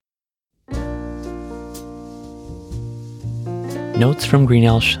Notes from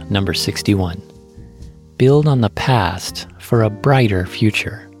Greenelsh number 61. Build on the past for a brighter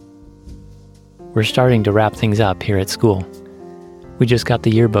future. We're starting to wrap things up here at school. We just got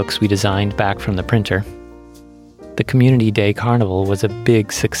the yearbooks we designed back from the printer. The Community Day Carnival was a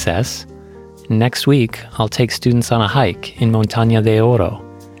big success. Next week, I'll take students on a hike in Montaña de Oro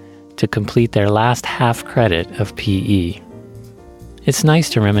to complete their last half credit of PE. It's nice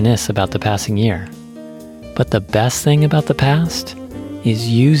to reminisce about the passing year. But the best thing about the past is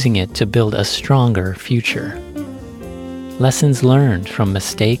using it to build a stronger future. Lessons learned from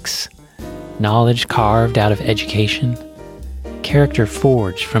mistakes, knowledge carved out of education, character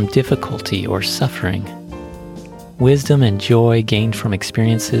forged from difficulty or suffering, wisdom and joy gained from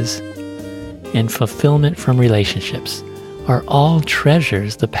experiences, and fulfillment from relationships are all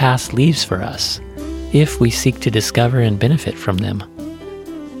treasures the past leaves for us if we seek to discover and benefit from them.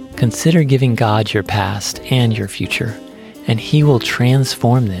 Consider giving God your past and your future, and He will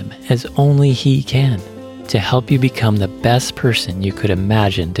transform them as only He can to help you become the best person you could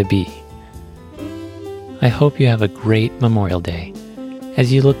imagine to be. I hope you have a great Memorial Day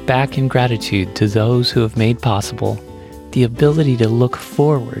as you look back in gratitude to those who have made possible the ability to look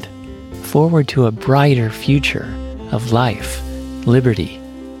forward to a brighter future of life, liberty,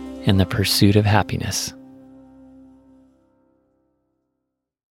 and the pursuit of happiness.